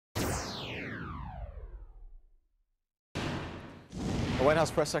White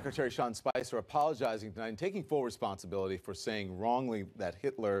House Press Secretary Sean Spicer apologizing tonight and taking full responsibility for saying wrongly that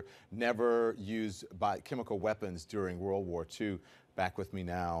Hitler never used chemical weapons during World War II. Back with me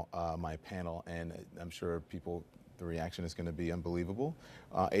now, my panel, and I'm sure the reaction is going to be unbelievable.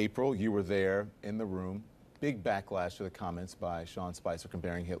 April, you were there in the room. Big backlash to the comments by Sean Spicer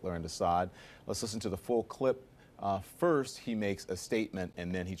comparing Hitler and Assad. Let's listen to the full clip. First, he makes a statement,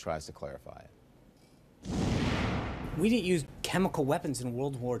 and then he tries to clarify it. We didn't use chemical weapons in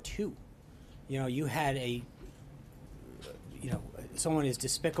World War II. You know, you had someone as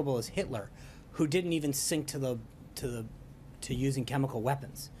despicable as Hitler, who didn't even sink to using chemical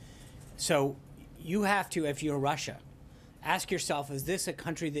weapons. So you have to, if you're Russia, ask yourself: is this a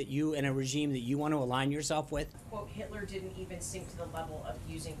country that you and a regime that you want to align yourself with? Quote: Hitler didn't even sink to the level of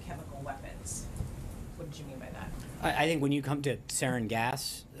using chemical weapons. What did you mean by that? I think when you come to sarin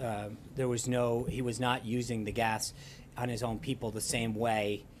gas, he was not using the gas on his own people the same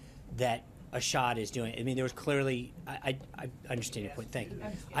way that Assad is doing. I mean, there was clearly, I understand your point. Thank you.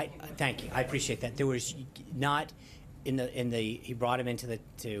 Thank you. I appreciate that. There was not he brought him into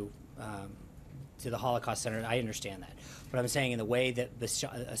to the Holocaust Center. I understand that. But I'm saying in the way that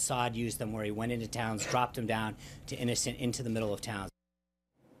Assad used them, where he went into towns, dropped them down to innocent into the middle of towns.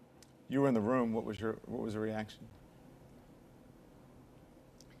 You were in the room. What was the reaction?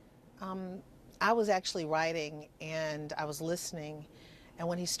 I was actually writing and I was listening, and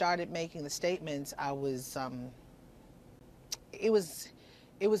when he started making the statements, I was. It was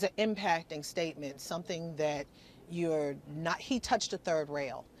an impacting statement, something that you're not. He touched a third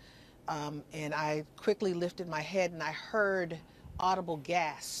rail, and I quickly lifted my head and I heard audible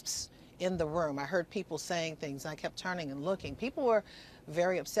gasps in the room. I heard people saying things. And I kept turning and looking. People were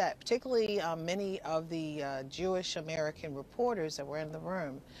very upset, particularly many of the Jewish American reporters that were in the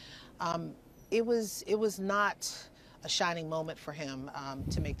room. It was not a shining moment for him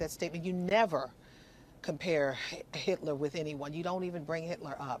to make that statement. You never compare Hitler with anyone. You don't even bring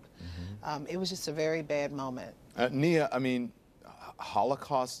Hitler up. Mm-hmm. It was just a very bad moment. Nia, I mean,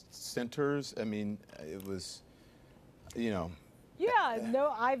 Holocaust centers, I mean, it was, you know. Yeah,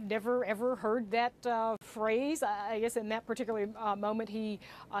 no, I've never ever heard that phrase. I guess in that particular moment, he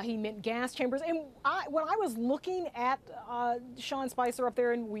meant gas chambers. And when I was looking at Sean Spicer up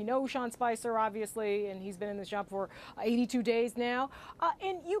there, and we know Sean Spicer obviously, and he's been in this job for 82 days now,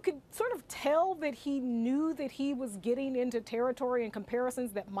 and you could sort of tell that he knew that he was getting into territory and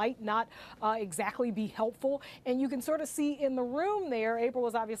comparisons that might not exactly be helpful. And you can sort of see in the room there, April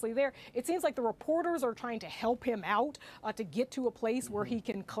was obviously there. It seems like the reporters are trying to help him out to get to a place where he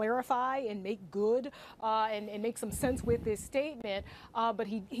can clarify and make good and make some sense with his statement, but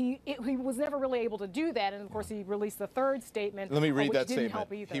he was never really able to do that. And of course, he released the third statement. Let me read that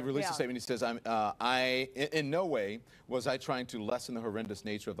statement. He released a statement. He says, in no way was I trying to lessen the horrendous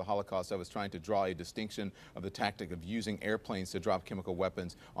nature of the Holocaust. I was trying to draw a distinction of the tactic of using airplanes to drop chemical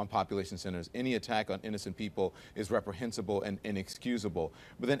weapons on population centers. Any attack on innocent people is reprehensible and inexcusable.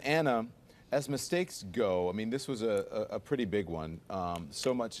 But then Anna, as mistakes go, I mean, this was a pretty big one,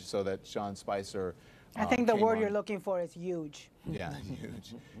 so much so that Sean Spicer I think the word you're looking for is huge. Yeah,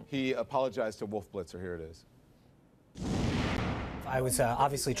 huge. He apologized to Wolf Blitzer. Here it is. I was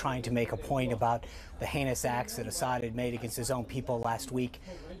obviously trying to make a point about the heinous acts that Assad had made against his own people last week,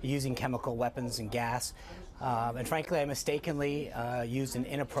 using chemical weapons and gas. And frankly, I mistakenly used an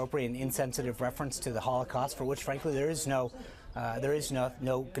inappropriate and insensitive reference to the Holocaust, for which, frankly, there is no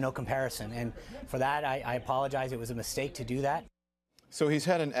comparison. And for that, I apologize. It was a mistake to do that. So he's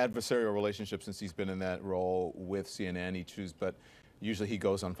had an adversarial relationship since he's been in that role with CNN. But usually he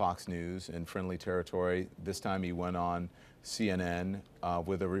goes on Fox News in friendly territory. This time he went on CNN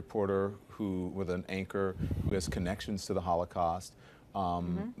with a reporter with an anchor who has connections to the Holocaust.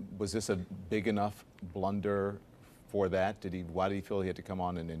 Was this a big enough blunder for that? Why did he feel he had to come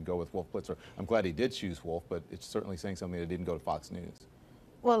on and go with Wolf Blitzer? I'm glad he did choose Wolf, but it's certainly saying something that didn't go to Fox News.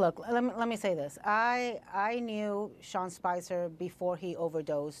 Well, look, let me say this. I knew Sean Spicer before he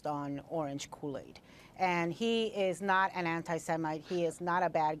overdosed on orange Kool-Aid. And he is not an anti-Semite. He is not a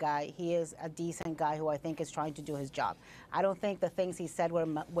bad guy. He is a decent guy who I think is trying to do his job. I don't think the things he said were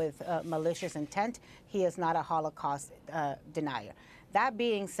with malicious intent. He is not a Holocaust denier. That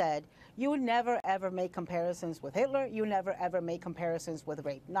being said, you never ever make comparisons with Hitler. You never ever make comparisons with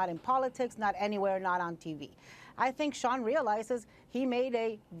rape. Not in politics, not anywhere, not on TV. I think Sean realizes he made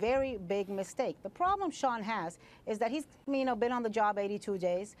a very big mistake. The problem Sean has is that he's been on the job 82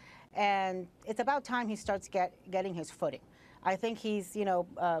 days, and it's about time he starts getting his footing. I think he's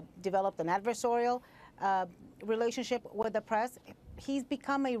developed an adversarial relationship with the press. He's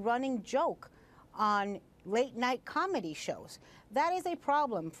become a running joke on late-night comedy shows. That is a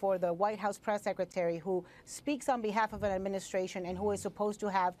problem for the White House press secretary who speaks on behalf of an administration and who is supposed to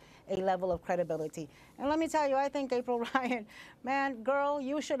have a level of credibility. And let me tell you, I think April Ryan, man, girl,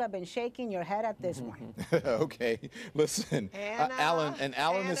 you should have been shaking your head at this one. Okay, listen, Alan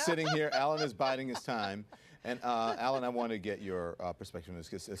Anna. is sitting here. Alan is biding his time. And Alan, I want to get your perspective on this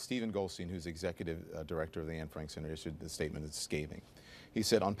because Stephen Goldstein, who's executive director of the Anne Frank Center, issued the statement that's scathing. He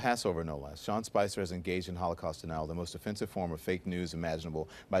said, on Passover, no less, Sean Spicer has engaged in Holocaust denial, the most offensive form of fake news imaginable,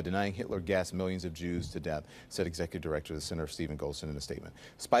 by denying Hitler gassed millions of Jews to death, said executive director of the Center, Stephen Goldstein, in a statement.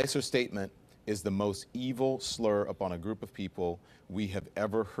 Spicer's statement is the most evil slur upon a group of people we have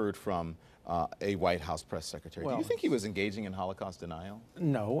ever heard from a White House press secretary. Well, do you think he was engaging in Holocaust denial?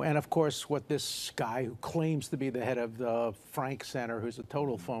 No, and of course what this guy who claims to be the head of the Frank Center, who's a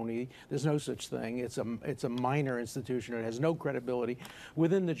total phony, there's no such thing. It's a minor institution. It has no credibility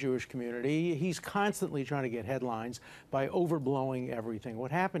within the Jewish community. He's constantly trying to get headlines by overblowing everything.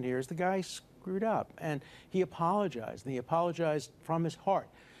 What happened here is the guy screwed up, and he apologized, and he apologized from his heart.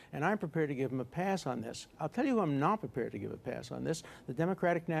 And I'm prepared to give him a pass on this. I'll tell you who I'm not prepared to give a pass on this, the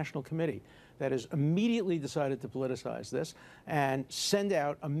Democratic National Committee that has immediately decided to politicize this and send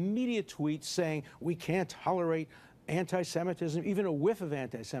out immediate tweets saying we can't tolerate anti-Semitism, even a whiff of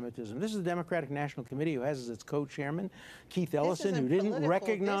anti-Semitism. This is the Democratic National Committee who has as its co-chairman Keith Ellison, who didn't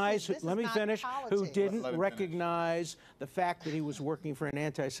recognize, let me finish, who didn't recognize the fact that he was working for an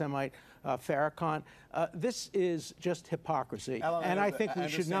anti-Semite, Farrakhan. This is just hypocrisy, Alan, and I think we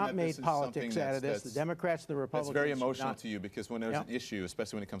should not make this politics out of this. The Democrats and the Republicans. It's very emotional to you because when there's an issue,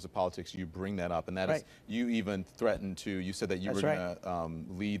 especially when it comes to politics, you bring that up, and that is, Right. you even threatened to. You said that you were going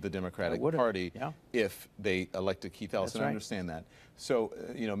to lead the Democratic Party if they elected Keith Ellison. I understand that. So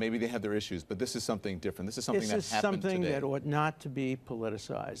you know, maybe they have their issues, but this is something different. This is something that happened today. That ought not to be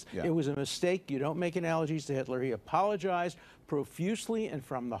politicized. Yeah. It was a mistake. You don't make analogies to Hitler. He apologized profusely and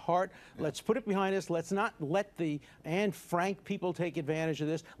from the heart. Let's put it behind us. Let's not let the Anne Frank people take advantage of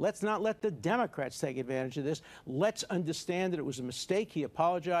this. Let's not let the Democrats take advantage of this. Let's understand that it was a mistake. He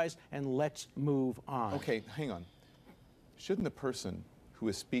apologized, and let's move on. Okay, hang on. Shouldn't the person who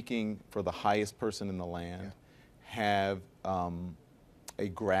is speaking for the highest person in the land have a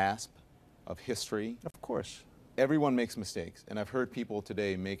grasp of history? Of course. Everyone makes mistakes, and I've heard people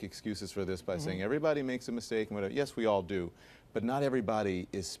today make excuses for this by saying everybody makes a mistake and whatever. Yes, we all do, but not everybody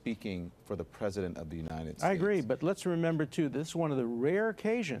is speaking for the President of the United States. I agree, but let's remember, too, this is one of the rare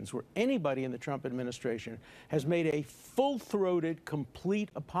occasions where anybody in the Trump administration has made a full-throated, complete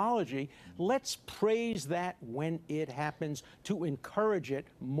apology. Let's praise that when it happens to encourage it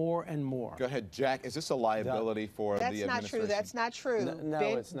more and more. Go ahead, Jack. Is this a liability for the administration? That's not true. That's not true. No,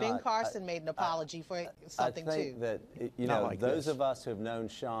 it's not. Ben Carson made an apology for something, I think too. that, you know, those of us who have known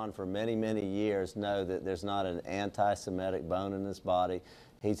Sean for many, many years know that there's not an anti-Semitic bone in his body.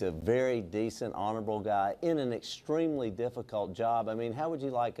 He's a very decent, honorable guy in an extremely difficult job. I mean, how would you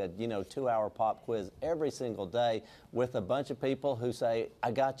like a, 2-hour pop quiz every single day with a bunch of people who say,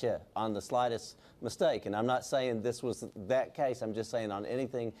 I got you on the slightest mistake? And I'm not saying this was that case. I'm just saying on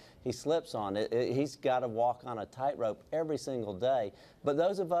anything he slips on, he's got to walk on a tightrope every single day. But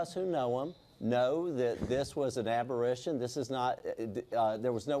those of us who know him know that this was an aberration. This is not,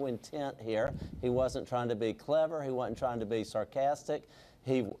 there was no intent here. He wasn't trying to be clever. He wasn't trying to be sarcastic.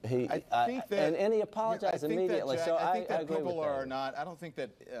 And he apologized immediately. Jack, so I think that agree people with are not. I don't think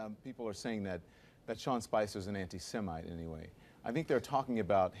that people are saying that Sean Spicer is an anti-Semite anyway. I think they're talking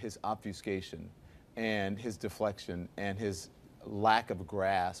about his obfuscation and his deflection and his lack of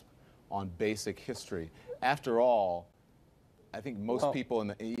grasp on basic history. After all, I think most people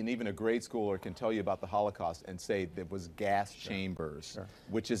in even a grade schooler can tell you about the Holocaust and say there was gas chambers,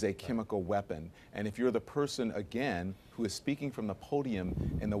 which is a chemical weapon. And if you're the person, again, who is speaking from the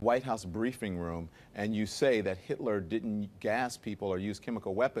podium in the White House briefing room and you say that Hitler didn't gas people or use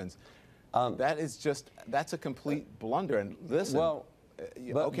chemical weapons, that's a complete blunder. And listen,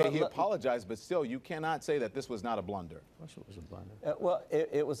 he apologized, but still, you cannot say that this was not a blunder. Of course it was a blunder. Well,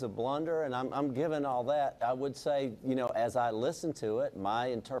 it was a blunder, and I'm given all that. I would say, as I listened to it, my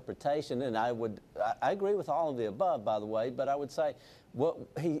interpretation, and I agree with all of the above, by the way, but I would say what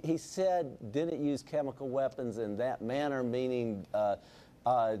he said didn't use chemical weapons in that manner, meaning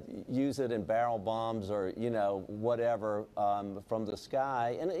use it in barrel bombs or, whatever from the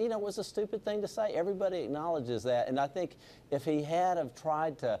sky. And, it was a stupid thing to say. Everybody acknowledges that. And I think if he had have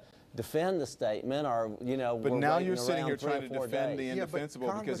tried to defend the statement, or But now you're sitting here trying to defend the days.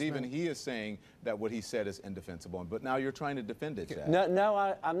 indefensible, because even he is saying that what he said is indefensible. But now you're trying to defend it, Jack.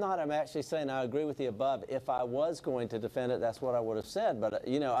 No, I'm not. I'm actually saying I agree with the above. If I was going to defend it, that's what I would have said. But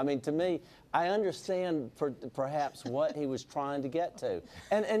I mean, to me, I understand perhaps what he was trying to get to.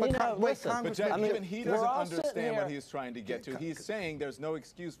 And listen, but Jack, even he doesn't understand what here. he's trying to get to. He's saying there's no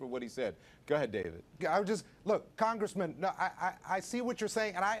excuse for what he said. Go ahead, David. I would just look, Congressman. No, I see what you're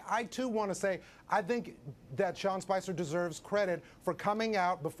saying, and I too want to say I think that Sean Spicer deserves credit for coming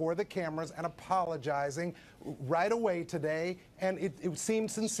out before the cameras and apologizing right away today, and it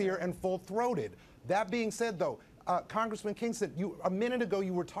seemed sincere and full-throated. That being said, though, Congressman Kingston, a minute ago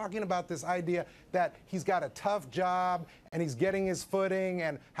you were talking about this idea that he's got a tough job and he's getting his footing,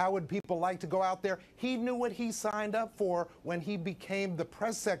 and how would people like to go out there? He knew what he signed up for when he became the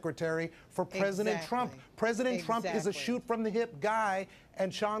press secretary for President Trump. President Trump is a shoot-from-the-hip guy,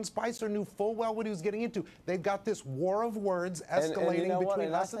 and Sean Spicer knew full well what he was getting into. They've got this war of words escalating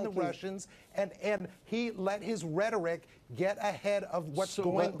between us and the Russians, and he let his rhetoric get ahead of what's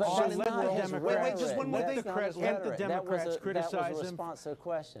going on in the world. Wait, just one more thing. Let the Democrats criticize that was a him. response to a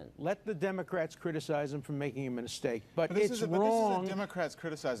question. Let the Democrats criticize him for making a mistake, but This it's is wrong. the Democrats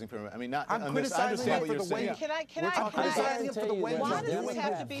criticizing for him. I mean, not. I'm I criticizing understand him what for you're the way. saying. Can I criticizing him for the way. Why does this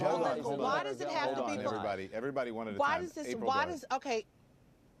have to be political? Why does it have to be? Everybody wanted to. Why does this? Okay.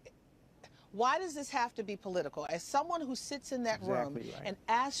 Why does this have to be political? As someone who sits in that room and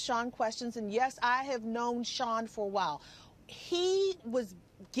asks Sean questions, and yes, I have known Sean for a while. He was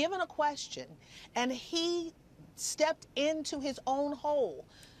given a question, and he stepped into his own hole.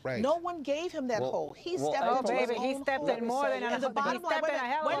 Right. No one gave him that hole. He stepped into his own hole. He stepped in more than and the bottom line,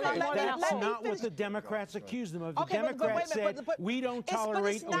 That's not what the Democrats accused him of. The Democrats said we don't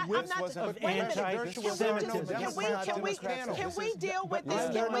tolerate a whiff of anti-Semitism. Can we deal with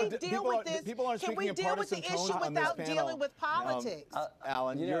this? Can we deal with this? Can we deal with the issue without dealing with politics?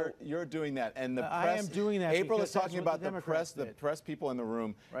 Alan, you're doing that, and the press. I am doing that. April is talking about the press people in the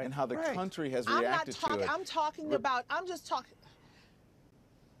room, and how the country has reacted to it. I'm talking about.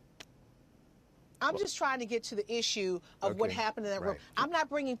 I'm just trying to get to the issue of what happened in that room. I'm not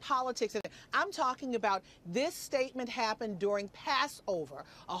bringing politics in it. I'm talking about this statement happened during Passover,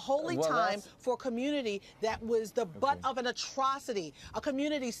 a holy time for a community that was the butt of an atrocity, a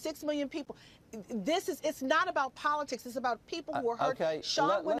community, 6 million people. It's not about politics. It's about people who were hurt.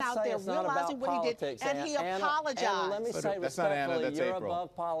 Sean went out there realizing what he did, and he apologized. Anna, let me say respectfully, you're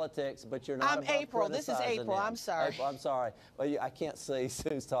above politics, but you're not above April. This is April. Him. I'm sorry. April, I'm sorry. Well, I can't see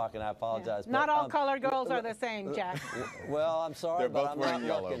who's talking. I apologize. Not all colored girls are the same, Jack. Well, I'm sorry, but I'm wearing not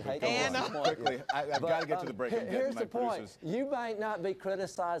yellow. looking. Quickly, I've got to get to the break. Here's the point. You might not be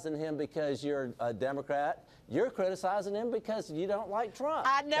criticizing him because you're a Democrat. You're criticizing him because you don't like Trump.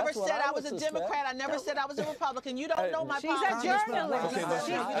 I never said I was a Democrat. I never said I was a Republican. You don't know my politics. She's a journalist.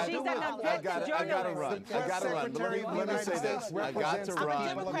 She's an objective journalist. I got to run. Let me say this. I got to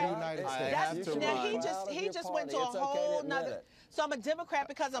run. He just went to a whole nother. So I'm a Democrat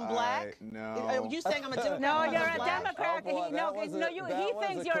because I'm black? No. Are you saying I'm a Democrat? No, you're a black? Democrat. He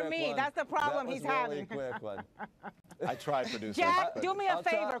thinks you're me. That's the problem he's having. I tried producing. Jack, do me a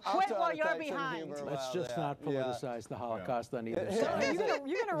favor. Quit while you're behind. Let's just not politicize the Holocaust on either side.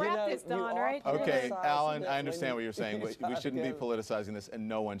 You're going to wrap this, Don, right? Okay, Alan, I understand what you're saying. We shouldn't be politicizing this, and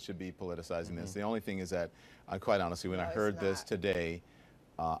no one should be politicizing this. The only thing is that, quite honestly, when I heard this today,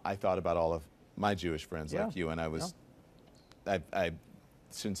 I thought about all of my Jewish friends like you, and I was, I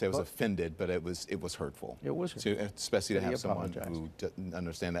shouldn't say I was offended, but it was hurtful. It was hurtful. Especially to have someone who didn't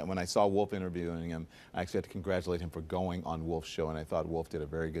understand that. When I saw Wolf interviewing him, I actually had to congratulate him for going on Wolf's show, and I thought Wolf did a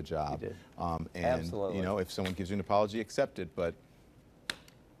very good job. He did. And Absolutely. you know, if someone gives you an apology, accept it, but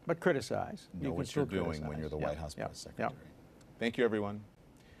criticize. know what you're doing when you're the White House press secretary. Thank you, everyone.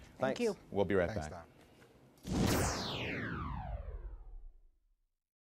 Thank you. We'll be right back.